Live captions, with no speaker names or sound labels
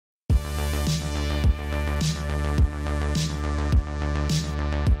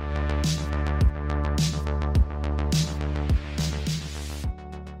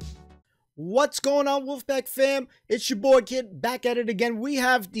What's going on, Wolfpack fam? It's your boy Kid back at it again. We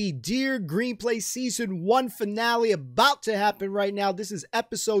have the Dear Green Place Season 1 finale about to happen right now. This is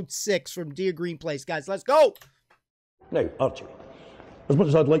episode 6 from Dear Green Place. Guys, let's go! Now, Archie, as much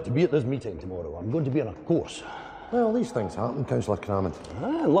as I'd like to be at this meeting tomorrow, I'm going to be on a course. Well, these things happen, Councillor Crammond.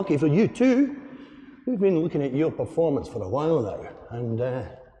 Ah, lucky for you too. We've been looking at your performance for a while now, and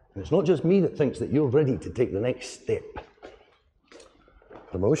it's not just me that thinks that you're ready to take the next step.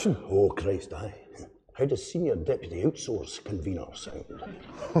 Promotion? Oh, Christ, aye. How does Senior Deputy Outsource Convener sound?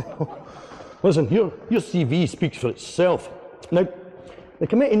 Listen, your CV speaks for itself. Now, the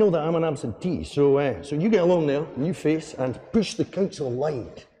committee know that I'm an absentee, so you get along there, new face, and push the council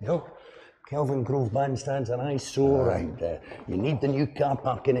line, you know? Kelvin Grove bandstands are eyesore, and you need the new car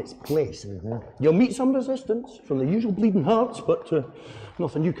park in its place. You'll meet some resistance from the usual bleeding hearts, but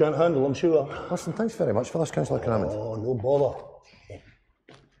nothing you can't handle, I'm sure. Listen, thanks very much for this, Councillor Crammond. Oh, no bother.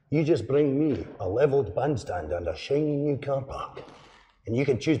 You just bring me a levelled bandstand and a shiny new car park, and you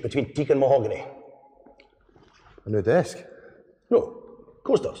can choose between teak and mahogany. A new desk? No,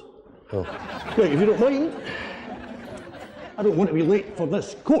 coasters. Oh. Right, if you don't mind, I don't want to be late for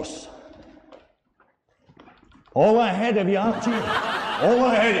this course. All ahead of you, Archie. All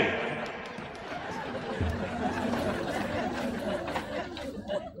ahead of you.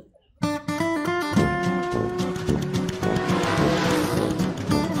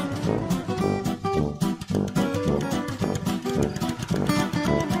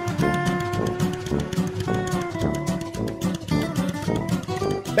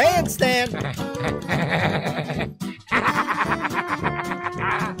 Bandstand!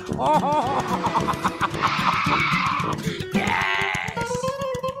 Yes!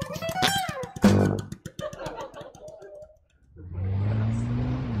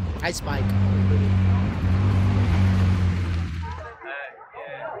 Hi, Spike.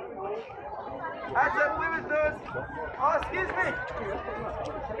 Oh, excuse me.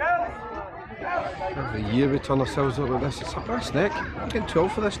 Girls. Every year we turn ourselves up like this. It's a brass neck. I'm getting too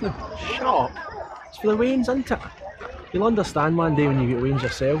old for this now. Shut up. It's for the Waynes, isn't it? You'll understand one day when you get Waynes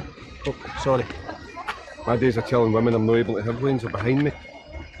yourself. Oh, sorry. My days of telling women I'm not able to have lanes are behind me.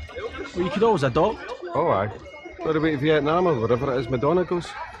 Well, you could always adopt. Oh, aye. Got away to Vietnam or wherever it is Madonna goes.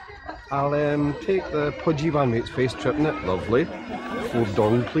 I'll take the pudgy one with its face tripping it. Lovely. 4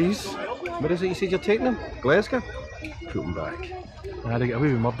 dong, please. Where is it you said you're taking him? Glasgow? Put him back. I had to get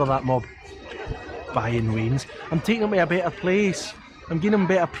away with murder, that mob. Buying Waynes. I'm taking him to a better place. I'm giving him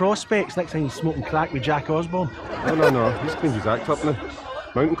better prospects next time he's smoking crack with Jack Osborne. No. He's cleaned his act up now.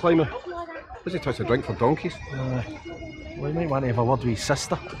 Mountain climber. Does he touch a drink for donkeys? Well, he might want to have a word with his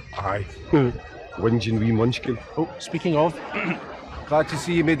sister. Aye. Whinging wee munchkin. Oh, speaking of... Glad to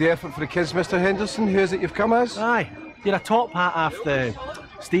see you made the effort for the kids, Mr. Henderson. Who is it you've come as? Aye. You're a top hat off the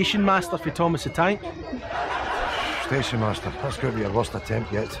station master for Thomas the Tank. Station Master, that's got to be your worst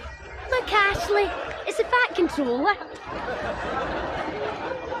attempt yet. Look, Ashley, it's a fat controller.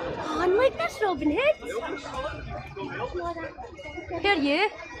 Oh, and look, that's Robin Hood. Who are you?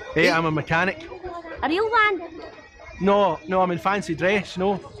 Hey, I'm a mechanic. A real one? No, I'm in fancy dress,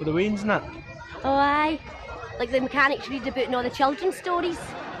 for the Waynes and that. Oh, aye. Like the mechanics read about in all the children's stories.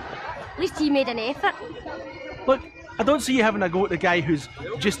 At least you made an effort. Look, I don't see you having a go at the guy who's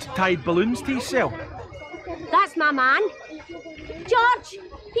just tied balloons to his cell. That's my man. George,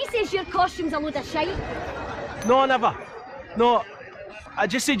 he says your costume's a load of shite. No, never. No, I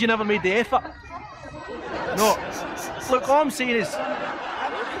just said you never made the effort. No, look, all I'm saying is,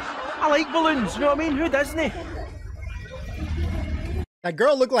 I like balloons, you know what I mean? Who doesn't? That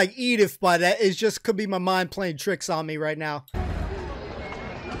girl looked like Edith, but it just could be my mind playing tricks on me right now.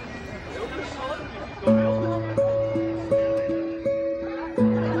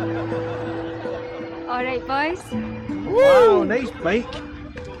 All right, boys. Wow, nice bike.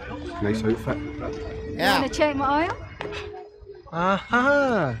 Nice outfit. Yeah. Want to check my oil?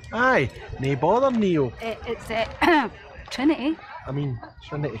 Aha, aye. Nae bother, Neo. It's Trinity. I mean,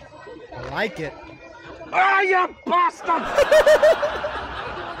 Trinity. I like it. Ah, you bastard!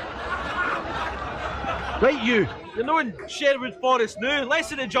 Right, you. You're not in Sherwood Forest now.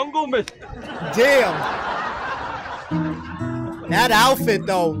 Less in the jungle, myth. Damn. That outfit,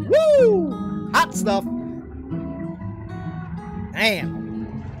 though. Woo! Hot stuff. Damn.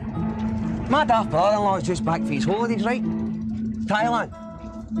 My daft brother-in-law is just back for his holidays, right? Thailand.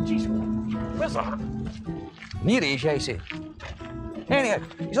 Jeez, where's that? Near Asia, I say. Anyhow,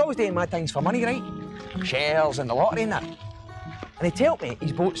 he's always doing mad things for money, right? Shares and the lottery and that. And he told me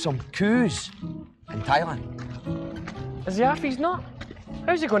he's bought some coups in Thailand. Is he off? He's not.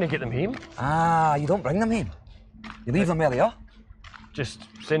 How's he going to get them home? Ah, you don't bring them home. You leave them where they are. Just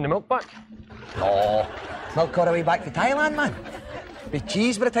send the milk back. No, milk all the way back to Thailand, man. With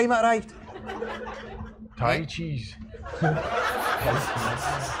cheese by the time it arrived. Thai cheese.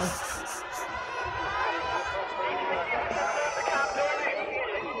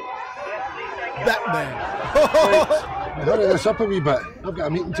 Batman. Hurry this up a wee bit. I've got a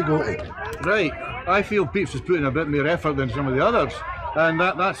meeting to go to. Right, I feel Peeps is putting a bit more effort than some of the others. And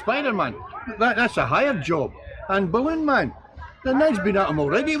that Spider-Man, that's a hired job. And Balloon Man, the night's been at him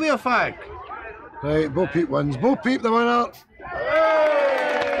already with a fag. Right, Bo Peep wins. Bo Peep the winner.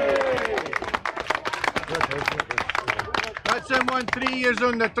 That's him 3 years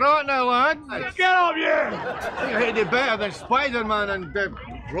on the trot now, lad. Get up, you! You hate it better than Spider-Man and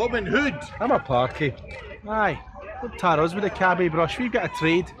Robin Hood. I'm a parky. Aye. Don't tar us with a cabbie brush. We've got a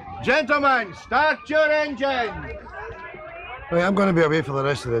trade. Gentlemen, start your engine. Right, I'm going to be away for the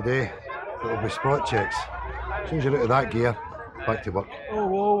rest of the day. It'll be spot checks. As soon as you're out of that gear, back to work. Oh,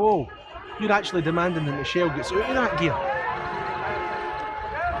 whoa, whoa. You're actually demanding that Michelle gets out of that gear.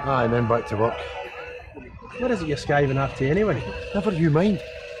 Aye, and then back to work. What is it you're skiving after anyway? Never you mind.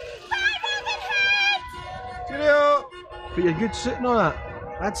 Cheerio. But you're good suit and all that.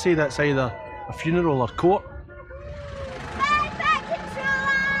 I'd say that's either a funeral or court.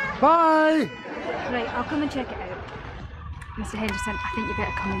 Bye! Right, I'll come and check it out. Mr. Henderson, I think you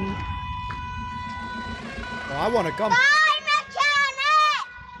better come with me. Oh, I want to come.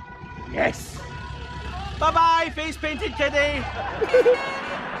 Yes! Bye-bye, face-painted kiddie!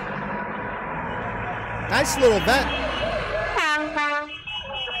 Nice little vet.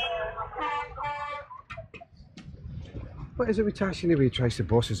 What is it with Tash anyway? He tries to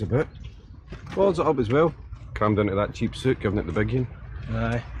boss us about. Balls it up as well. Crammed into that cheap suit, giving it the big one.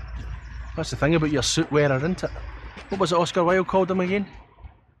 Aye. That's the thing about your suit wearer, isn't it? What was it Oscar Wilde called them again?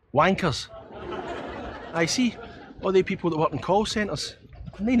 Wankers. I see. All the people that work in call centres,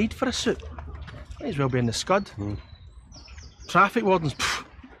 and they need for a suit. Might as well be in the scud. Traffic wardens, pff,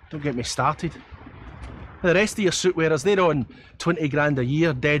 don't get me started. The rest of your suit wearers, they're on 20 grand a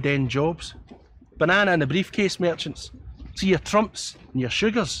year, dead-end jobs. Banana and the briefcase merchants. See your Trumps and your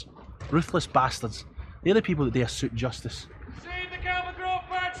Sugars. Ruthless bastards. They're the people that do a suit justice.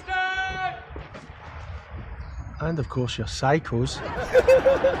 And of course your psychos.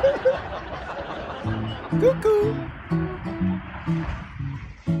 Cuckoo.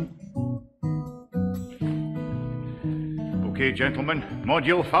 Okay, gentlemen,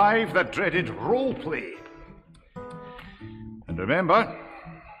 Module 5, the dreaded role play. And remember,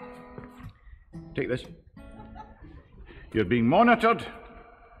 take this. You're being monitored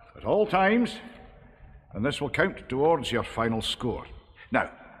at all times, and this will count towards your final score.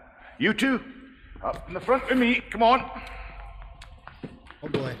 Now, you two, up in the front with me, come on. Oh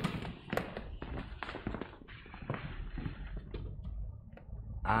boy.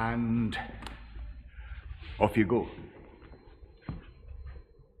 And off you go.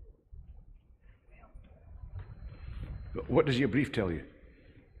 What does your brief tell you?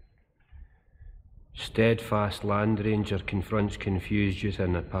 Steadfast Land Ranger confronts confused youth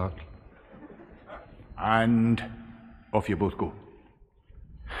in the park. And off you both go.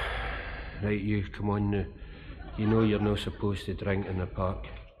 Right, you, come on now. You know you're not supposed to drink in the park.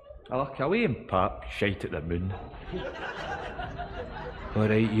 Look, away in park, shite at the moon. All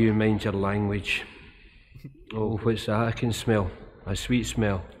right, you, mind your language. Oh, what's that I can smell? A sweet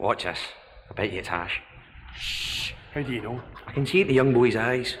smell. Watch this. I bet you it's hash. Shh. How do you know? I can see it in the young boy's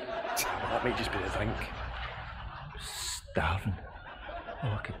eyes. That might just be the drink. Starving. Oh,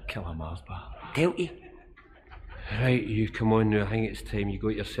 I could kill a Mars bar. Tell you. Right, you, come on now. I think it's time you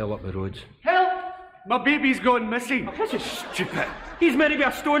got yourself up the road. Help! My baby's gone missing. Oh, this is stupid. He's meant to be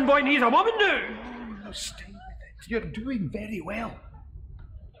a stone boy and he's a woman now. No, stay with it. You're doing very well.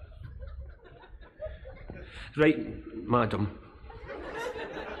 Right, madam.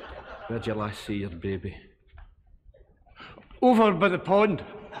 Where'd you last see your baby? Over by the pond.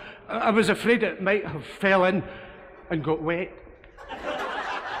 I was afraid it might have fell in and got wet.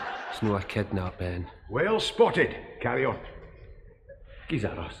 It's no a kidnap, Ben. Well spotted. Carry on. He's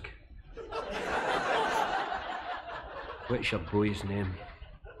a rusk. What's your boy's name?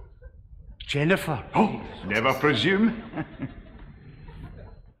 Jennifer. Oh, never presume.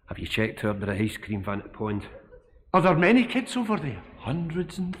 Have you checked her by the ice cream van at the pond? Are there many kids over there?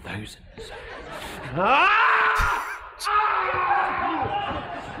 Hundreds and thousands.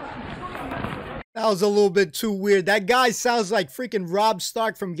 That was a little bit too weird. That guy sounds like freaking Robb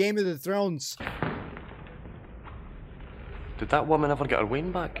Stark from Game of the Thrones. Did that woman ever get her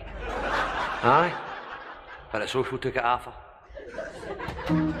wine back? Aye. But a social took it off her.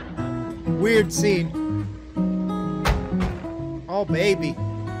 Weird scene. Oh Oh, baby.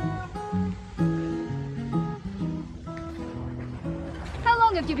 How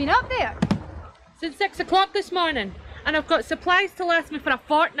long have you been up there? Since 6 o'clock this morning, and I've got supplies to last me for a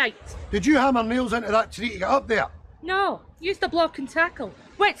fortnight. Did you hammer nails into that tree to get up there? No, use the block and tackle.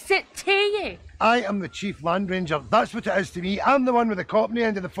 What's it to you? I am the chief land ranger. That's what it is to me. I'm the one with the cop on the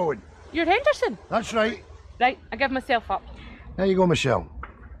end of the phone. You're Henderson? That's right. Right, I give myself up. There you go, Michelle.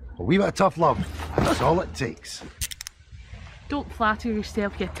 A wee bit of tough love. That's all it takes. Don't flatter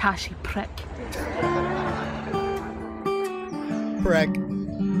yourself, you tashy prick. Prick.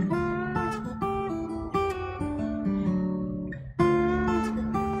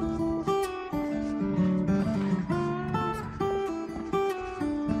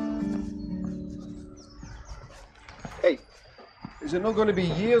 Hey, is it not going to be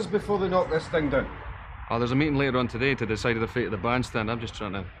years before they knock this thing down? Oh, there's a meeting later on today to decide the fate of the bandstand. I'm just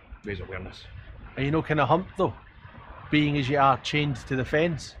trying to raise awareness. Are you no kind of humped though? Being as you are chained to the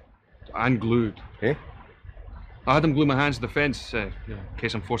fence? And glued, eh? I had them glue my hands to the fence in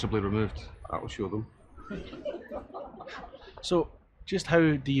case I'm forcibly removed. That'll show them. So, just how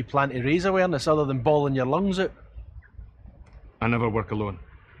do you plan to raise awareness other than bawling your lungs out? I never work alone.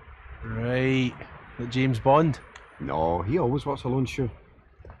 Right. Like James Bond? No, he always works alone, sure.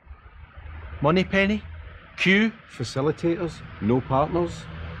 Money penny? Q? Facilitators, no partners,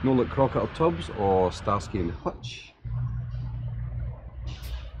 no like Crocodile Tubbs or Starsky and Hutch.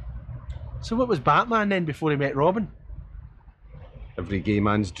 So what was Batman then before he met Robin? Every gay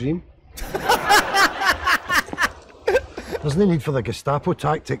man's dream. There's no need for the Gestapo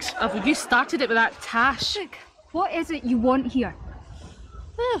tactics. Have you started it with that tash? Look, what is it you want here?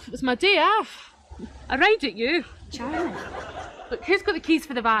 Oh, it was my day off. I ride at you. Charlie. Look, who's got the keys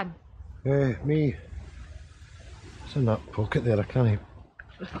for the van? Me. It's in that pocket there, I can't.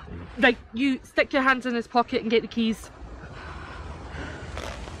 Right, you stick your hands in his pocket and get the keys.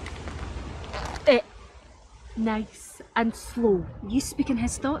 Nice and slow. You speaking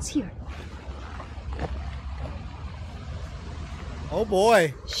his thoughts here? Oh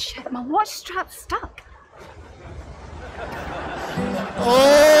boy. Shit, my watch strap's stuck.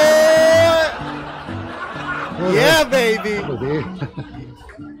 Oh! Yeah, baby.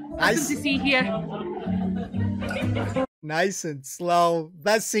 Nice to see here. Nice and slow.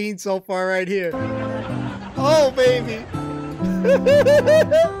 Best scene so far right here. Oh, baby.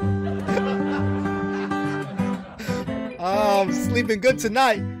 Oh, I'm sleeping good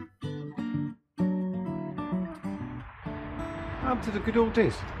tonight. Up to the good old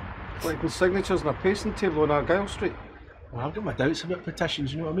days. Collecting signatures on a pacing table on Argyle Street. Well, I've got my doubts about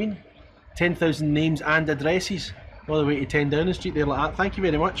petitions, you know what I mean? 10,000 names and addresses. All the way to 10 Downing Street there like that. Thank you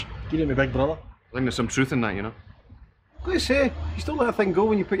very much. You did my big brother. I think there's some truth in that, you know. What do you say? You still let a thing go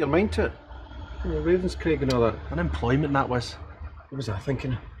when you put your mind to it. You know, Ravenscraig and all that. Unemployment, that was. What was I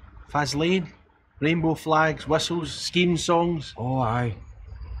thinking? Faslane, rainbow flags, whistles, scheme songs. Oh, aye.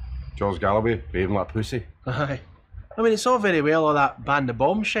 George Galloway, behaving like a pussy. Aye. I mean, it's all very well all that ban the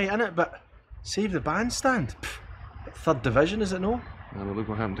bomb shite, innit? But save the bandstand. Pff, 3rd division, is it no? Yeah, well, look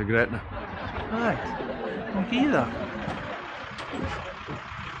what happened to Gretna. Aye. I'll give you that.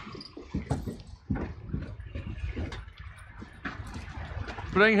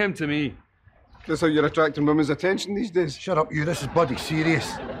 Bring him to me. That's how you're attracting women's attention these days. Shut up, you. This is bloody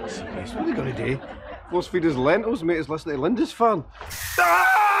serious. Serious? What are they going to do? Force feed us lentils, make us listen to Lindisfarne.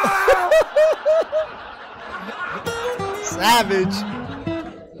 Savage.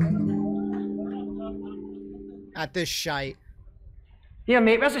 At this shite. Here,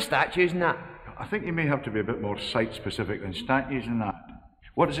 mate, where's the statues and that? I think you may have to be a bit more site-specific than statues and that.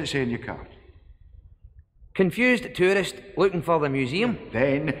 What does it say in your card? Confused tourist looking for the museum.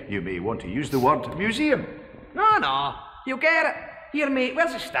 Then you may want to use the word museum. No, you'll get it. Here, mate,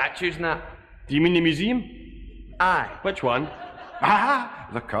 where's the statues and that? Do you mean the museum? Aye. Which one? Ah,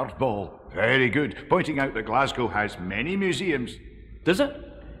 the curveball. Very good. Pointing out that Glasgow has many museums. Does it?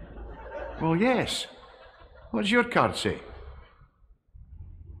 Well, yes. What does your card say?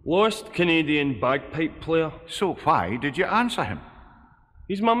 Lost Canadian bagpipe player. So why did you answer him?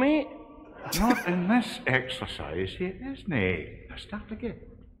 He's my mate. Not in this exercise, he isn't he? Now start again.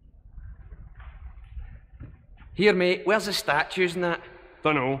 Here, mate, where's the statues and that?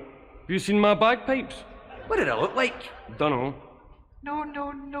 Dunno. Have you seen my bagpipes? What did it look like? Dunno.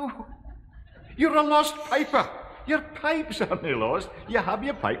 No. You're a lost piper. Your pipes aren't lost. You have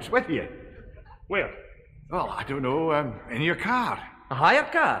your pipes with you. Where? Well, I don't know, in your car. A hire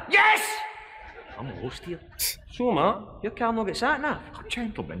car? Yes! I'm lost here. So, Matt? Your car no get sat nav. Oh,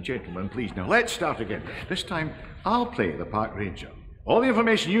 gentlemen, please. Now, let's start again. This time, I'll play the park ranger. All the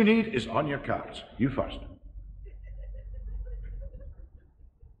information you need is on your cards. You first.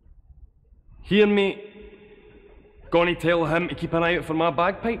 Here, mate. Gonna tell him to keep an eye out for my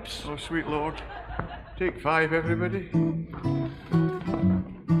bagpipes. Oh, sweet lord. Take 5, everybody.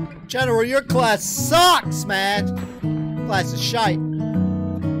 General, your class sucks, man. Class is shite.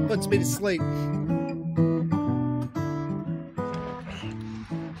 Puts me to sleep.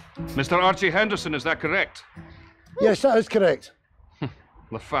 Mr. Archie Henderson, is that correct? Yes, that is correct.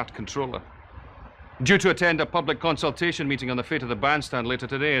 The fat controller. Due to attend a public consultation meeting on the fate of the bandstand later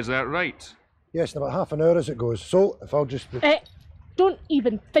today, is that right? Yes, in about half an hour as it goes. So, if I'll just... Don't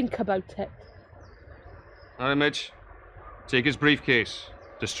even think about it. All right, Mitch. Take his briefcase.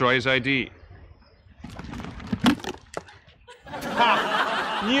 Destroy his ID.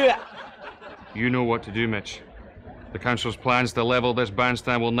 Ha! Knew it! You know what to do, Mitch. The council's plans to level this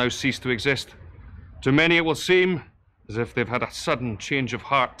bandstand will now cease to exist. To many it will seem as if they've had a sudden change of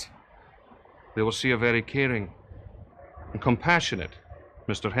heart. They will see a very caring and compassionate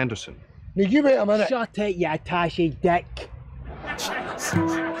Mr. Henderson. Now you wait a minute. Shut it, you attache dick.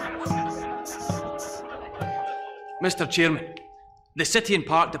 Mr. Chairman, the City and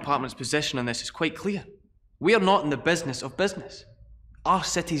Park Department's position on this is quite clear. We are not in the business of business. Our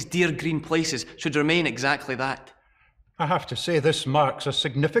city's dear green places should remain exactly that. I have to say this marks a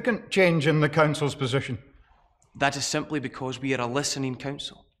significant change in the council's position. That is simply because we are a listening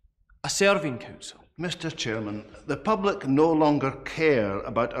council, a serving council. Mr. Chairman, the public no longer care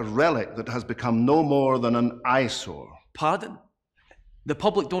about a relic that has become no more than an eyesore. Pardon? The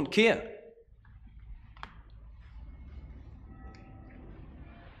public don't care.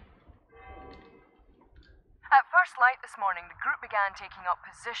 At first light this morning, the group began taking up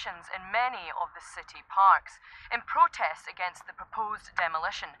positions in many of the city parks in protest against the proposed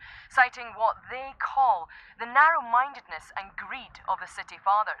demolition, citing what they call the narrow-mindedness and greed of the city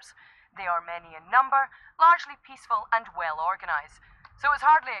fathers. They are many in number, largely peaceful and well-organised. So it's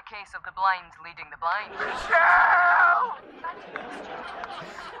hardly a case of the blind leading the blind.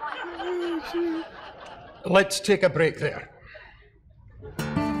 Let's take a break there.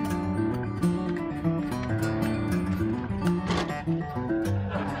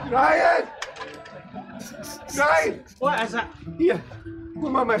 Ryan! Ryan! What is it? Here, what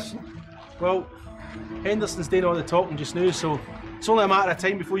am I missing? Well, Henderson's doing all the talking just now, so it's only a matter of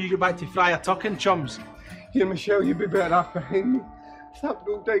time before you get back to Friar Tucking, chums. Here, Michelle, you'd be better off behind me. If that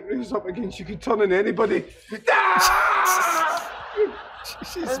bull dyke raised up against you, could turn on anybody.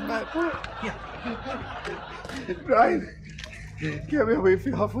 She's mad. Ryan, get me away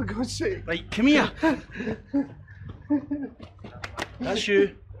from her, for God's sake. Right, come here. That's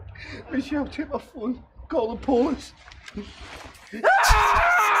you. Michelle, take my phone. Call the police. This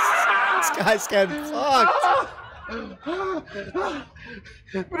guy's getting fucked.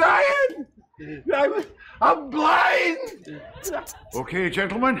 Brian! Brian, I'm blind! Okay,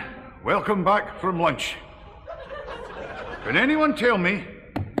 gentlemen, welcome back from lunch. Can anyone tell me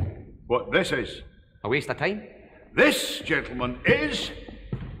what this is? A waste of time? This, gentlemen, is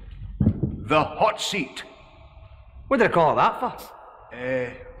the hot seat. What did I call it that for?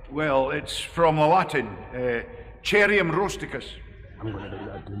 Well, it's from the Latin, Cerium rusticus. I'm going to do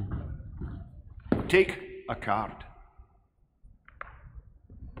that too. Take a card.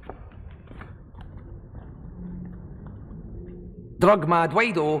 Drug mad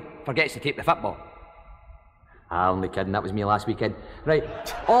Wido forgets to take the football. I'm only kidding, that was me last weekend.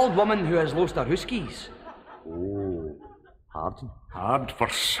 Right, old woman who has lost her hooskies. Oh, hard. Hard for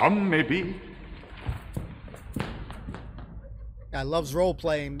some, maybe. Guy loves role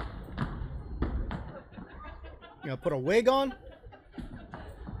playing. You know, put a wig on.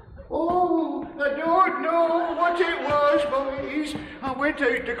 Oh, I don't know what it was, boys. I went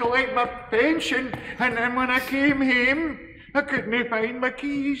out to collect my pension, and then when I came home, I couldn't find my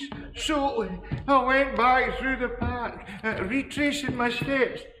keys. So I went back through the park, retracing my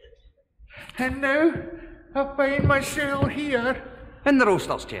steps. And now I find myself here. In the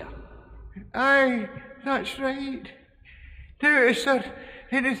roaster's chair. Aye, that's right. Now, is there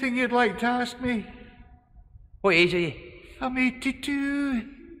anything you'd like to ask me? What age are you? I'm 82.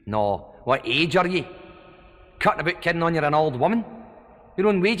 No, what age are you? Cutting about kidding on you're an old woman? You're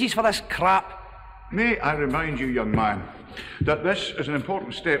on wages for this crap. May I remind you, young man, that this is an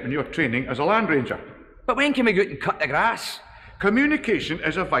important step in your training as a land ranger. But when can we go out and cut the grass? Communication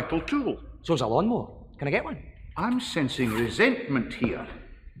is a vital tool. So's a lawnmower. Can I get one? I'm sensing resentment here.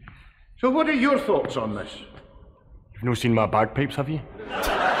 So what are your thoughts on this? You've not seen my bagpipes, have you?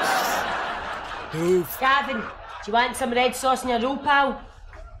 Gavin, do you want some red sauce in your roll, pal?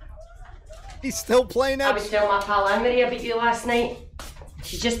 He's still playing I was telling my pal Anne-Marie about you last night.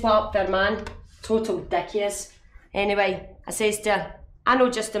 She's just put up their man. Total dick he is. Anyway, I says to her, I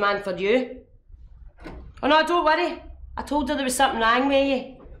know just the man for you. Oh no, don't worry. I told her there was something wrong with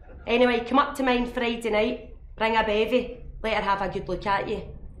you. Anyway, come up to mine Friday night, bring a bevy, let her have a good look at you.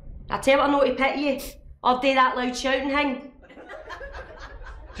 I tell her not to pit you, or do that loud shouting thing.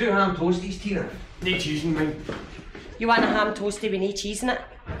 2 ham toasties, Tina. No cheese in mine. You want a ham toasty with no cheese in it?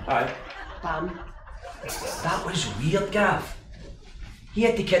 Aye. Bam. That was weird, Gav. He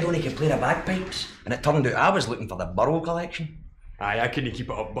had the kid only could play the bagpipes, and it turned out I was looking for the Burrow collection. Aye, I couldn't keep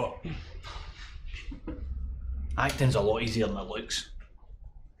it up, but acting's a lot easier than it looks.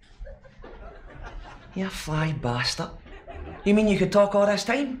 You fly bastard. You mean you could talk all this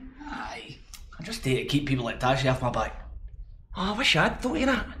time? Aye. I just do it to keep people like Tashi off my back. Oh, I wish I'd thought of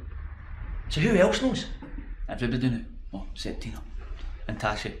that. So who else knows? Everybody knew. Oh, except Tina. And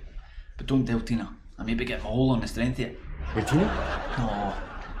Tashi. But don't tell Tina. I maybe get my hole on the strength of it. With Tina? No,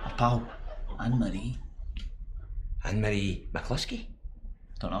 our pal. Anne-Marie. Anne-Marie McCluskey?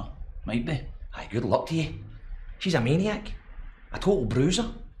 Don't know. Might be. Aye, good luck to you. She's a maniac. A total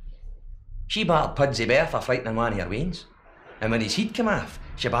bruiser. She battered Pudsey Bear for frightening one of her wains. And when his heat came off,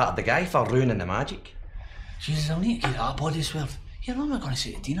 she battered the guy for ruining the magic. Jesus, I'll need to get that body swerved. Here, what am I going to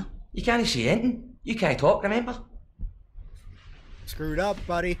say to Tina? You can't say anything. You can't talk, remember? Screwed up,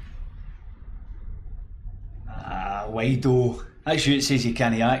 buddy. Ah, why though? That's you that says you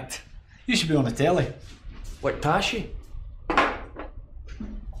can't act. You should be on the telly. What, Tashi?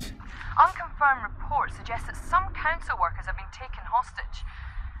 Unconfirmed reports suggest that some council workers have been taken hostage.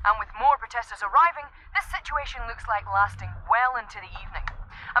 And with more protesters arriving, this situation looks like lasting well into the evening.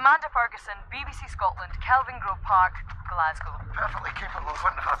 Amanda Ferguson, BBC Scotland, Kelvin Grove Park, Glasgow. Perfectly capable of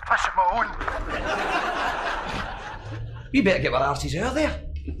wanting for a piss of my own. We better get our arses out of there.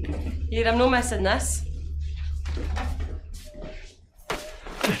 Here, I'm no missing this.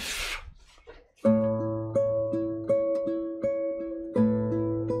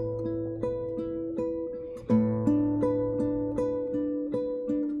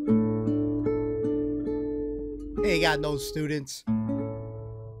 He ain't got no students.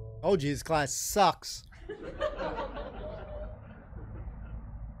 Told you his class sucks.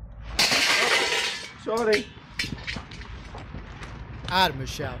 Sorry. Adam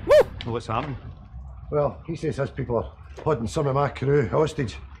Michelle. Well, what's happening? Well, he says his people are holding some of my crew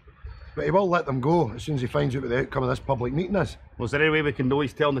hostage. But he will let them go as soon as he finds out what the outcome of this public meeting is. Well, is there any way we can know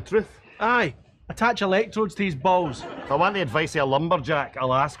he's telling the truth? Aye. Attach electrodes to his balls. If I want the advice of a lumberjack,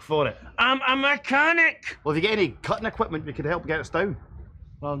 I'll ask for it. I'm a mechanic! Well, if you get any cutting equipment, we could help get us down.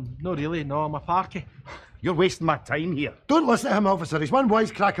 Well, no really, no, I'm a parky. You're wasting my time here. Don't listen to him, officer. He's one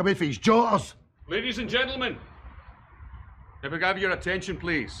wisecrack away for his jaws. Ladies and gentlemen, if I have your attention,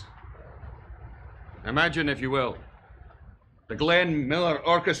 please. Imagine, if you will, the Glenn Miller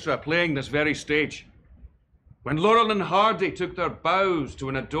Orchestra playing this very stage. When Laurel and Hardy took their bows to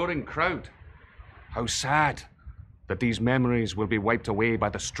an adoring crowd. How sad that these memories will be wiped away by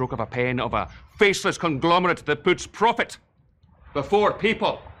the stroke of a pen of a faceless conglomerate that puts profit before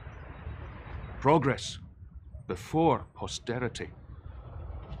people. Progress before posterity.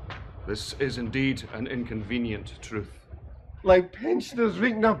 This is indeed an inconvenient truth. Like pensioners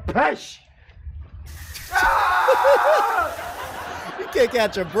reeking a pish. You can't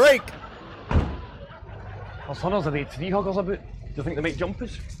catch a break. There's hundreds of tree huggers about. Do you think they might jump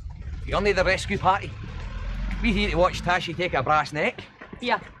us? You're not the rescue party. We're here to watch Tashi take a brass neck.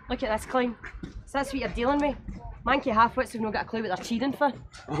 Here, look at this clown. So that's what you're dealing with? Manky half-wits have not got a clue what they're cheering for.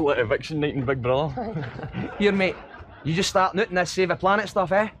 What eviction night in Big Brother. Here, mate. You just starting out in this Save the Planet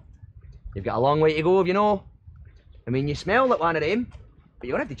stuff, eh? You've got a long way to go, you know. I mean, you smell like one of them, but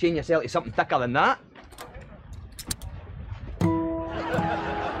you're going to have to change yourself to something thicker than that.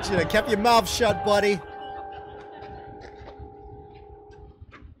 Should have kept your mouth shut, buddy.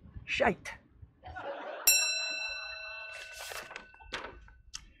 Shite.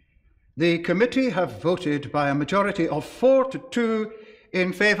 The committee have voted by a majority of 4 to 2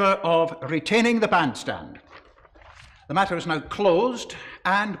 in favour of retaining the bandstand. The matter is now closed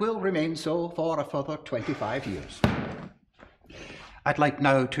and will remain so for a further 25 years. I'd like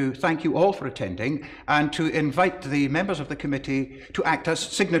now to thank you all for attending and to invite the members of the committee to act as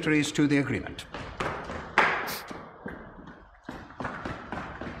signatories to the agreement.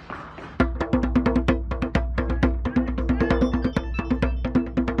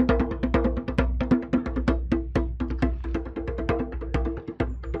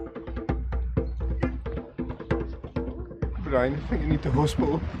 Brian, I think I need the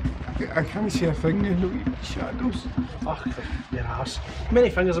hospital. I can't see a thing now, look at the shadows. Fuck your arse. How many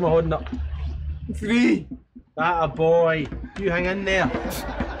fingers am I holding up? 3. That a boy. You hang in there.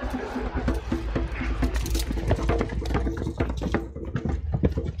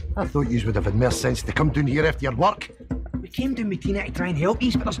 I thought you would have had more sense to come down here after your work. We came down with Tina to try and help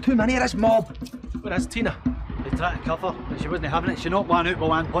you, but there's too many of this mob. Where is Tina? They tried to cuff her, but she wasn't having it. She knocked one out with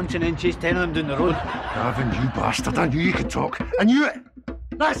one punch and then chased 10 of them down the road. Gavin, you bastard, I knew you could talk. I knew it.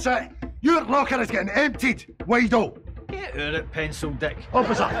 That's it. Your locker is getting emptied. Wide-o. Get out it, pencil dick.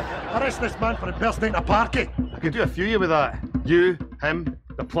 Officer, arrest this man for impersonating a parky. I could do a few of you with that. You, him,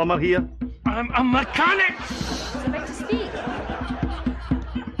 the plumber here. I'm a mechanic! He's about to speak.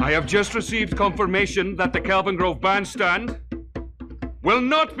 I have just received confirmation that the Kelvin Grove bandstand will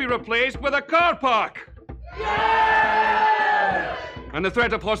not be replaced with a car park. And the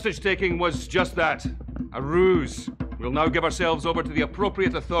threat of hostage-taking was just that, a ruse. We'll now give ourselves over to the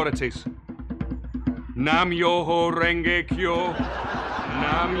appropriate authorities. Nam Yoho Renge Kyo.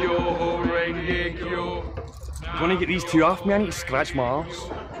 Nam Yoho Renge Kyo. Want to get these two off me? I need to scratch my arse.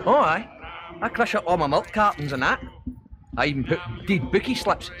 Oh, aye. I crush up all my milk cartons and that. I even put deed bookie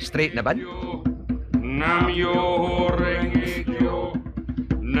slips straight in the bin. Nam Yoho Renge Kyo.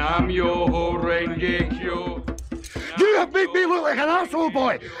 Nam Yoho Renge Kyo. You have made me look like an asshole,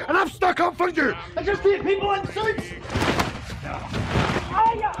 boy, and I've stuck up for you. I just hate people in suits!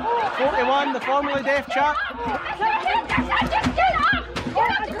 41, the formerly deaf chap.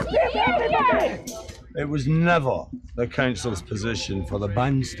 It was never the council's position for the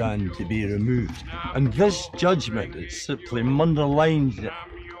bandstand to be removed, and this judgment is simply underlines it.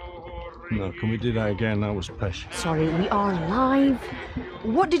 No, can we do that again? That was pish. Sorry, we are live.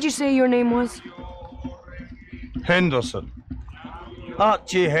 What did you say your name was? Henderson.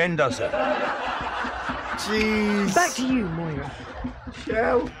 Archie Henderson. Jeez. Back to you, Moira.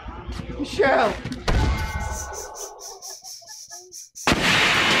 Michelle. Michelle.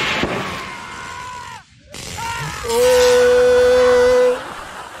 Oh!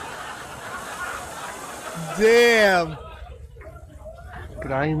 Damn.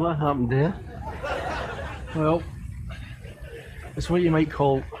 Grime, what happened there? Well, it's what you might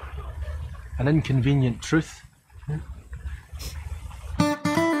call an inconvenient truth.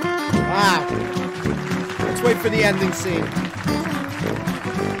 Wow. Let's wait for the ending scene.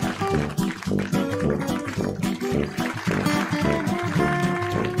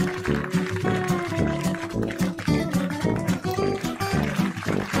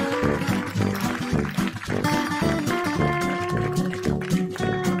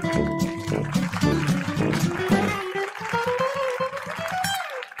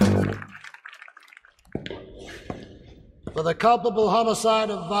 For the culpable homicide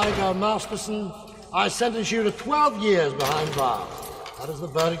of Vigar Masterson, I sentence you to 12 years behind bars. That is the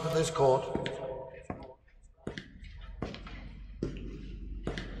verdict of this court.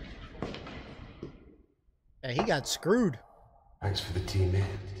 Yeah, he got screwed. Thanks for the tea, mate.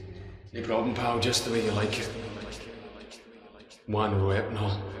 No problem, pal, just the way you like it. One row and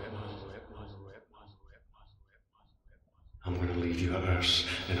all. I'm gonna leave you at ours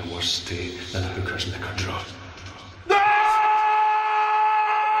in a worse state than a hooker's liquor drop.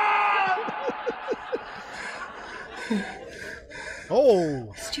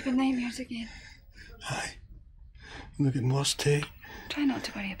 Oh! Stupid nightmares again. I'm getting worse, tea. Try not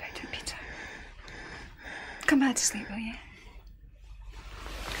to worry about it, Peter. Come back to sleep, will you?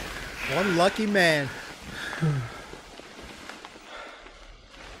 One lucky man.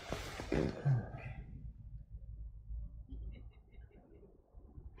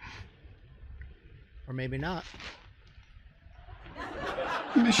 Or maybe not.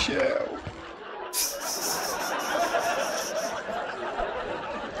 Michelle.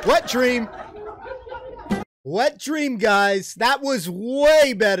 Wet dream. Wet dream, guys. That was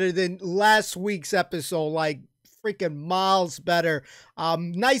way better than last week's episode. Like freaking miles better.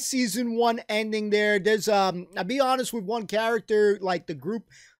 Nice season 1 ending there. There's I'll be honest with one character, like the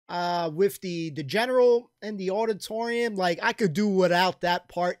group with the general in the auditorium. Like I could do without that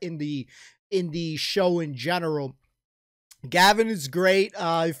part in the show in general. Gavin is great.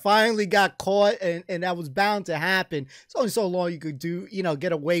 He finally got caught, and that was bound to happen. It's only so long you could do,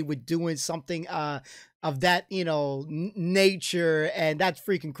 get away with doing something of that, nature, and that's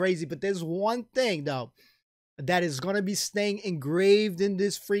freaking crazy. But there's one thing, though, that is going to be staying engraved in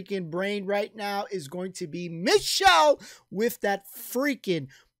this freaking brain right now is going to be Michelle with that freaking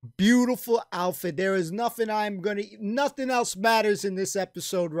beautiful outfit. There is nothing nothing else matters in this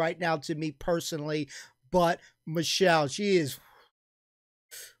episode right now to me personally, but Michelle. She is,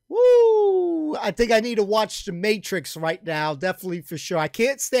 woo! I think I need to watch The Matrix right now, definitely for sure. I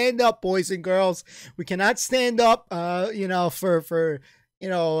can't stand up, boys and girls. We cannot stand up, for you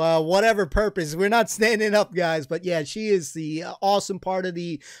know, whatever purpose. We're not standing up, guys. But yeah, she is the awesome part of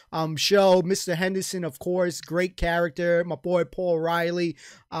the show. Mr. Henderson, of course, great character. My boy Paul Riley.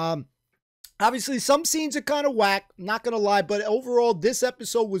 Obviously, some scenes are kind of whack, not going to lie, but overall, this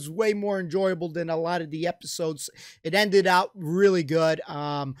episode was way more enjoyable than a lot of the episodes. It ended out really good.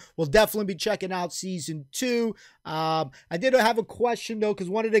 We'll definitely be checking out season 2. I did have a question, though, because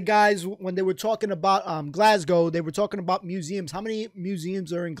one of the guys, when they were talking about Glasgow, they were talking about museums. How many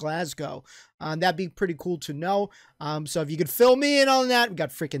museums are in Glasgow? That'd be pretty cool to know. So if you could fill me in on that, we got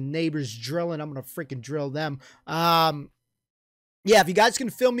freaking neighbors drilling. I'm going to freaking drill them. Yeah, if you guys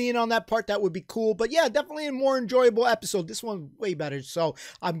can fill me in on that part, that would be cool. But yeah, definitely a more enjoyable episode. This one way better. So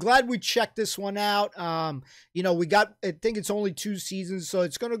I'm glad we checked this one out. You know, we got, I think it's only 2 seasons, so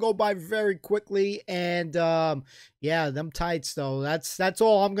it's going to go by very quickly. And yeah, them tights though. That's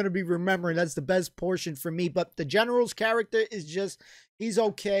all I'm going to be remembering. That's the best portion for me. But the General's character is just, he's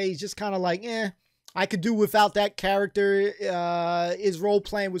okay. He's just kind of like, I could do without that character. His role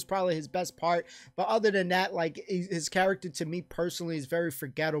playing was probably his best part. But other than that, like, his character to me personally is very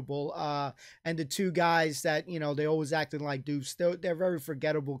forgettable. And the 2 guys that, you know, they always acting like dupes, they're very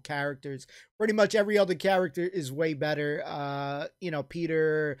forgettable characters. Pretty much every other character is way better. You know,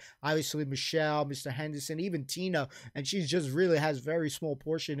 Peter, obviously Michelle, Mr. Henderson, even Tina. And she's just really has very small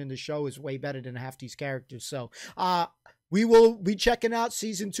portion in the show, is way better than half these characters. So, we will be checking out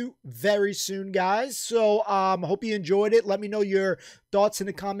season 2 very soon, guys. So, hope you enjoyed it. Let me know your thoughts in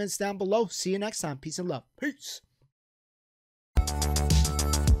the comments down below. See you next time. Peace and love. Peace.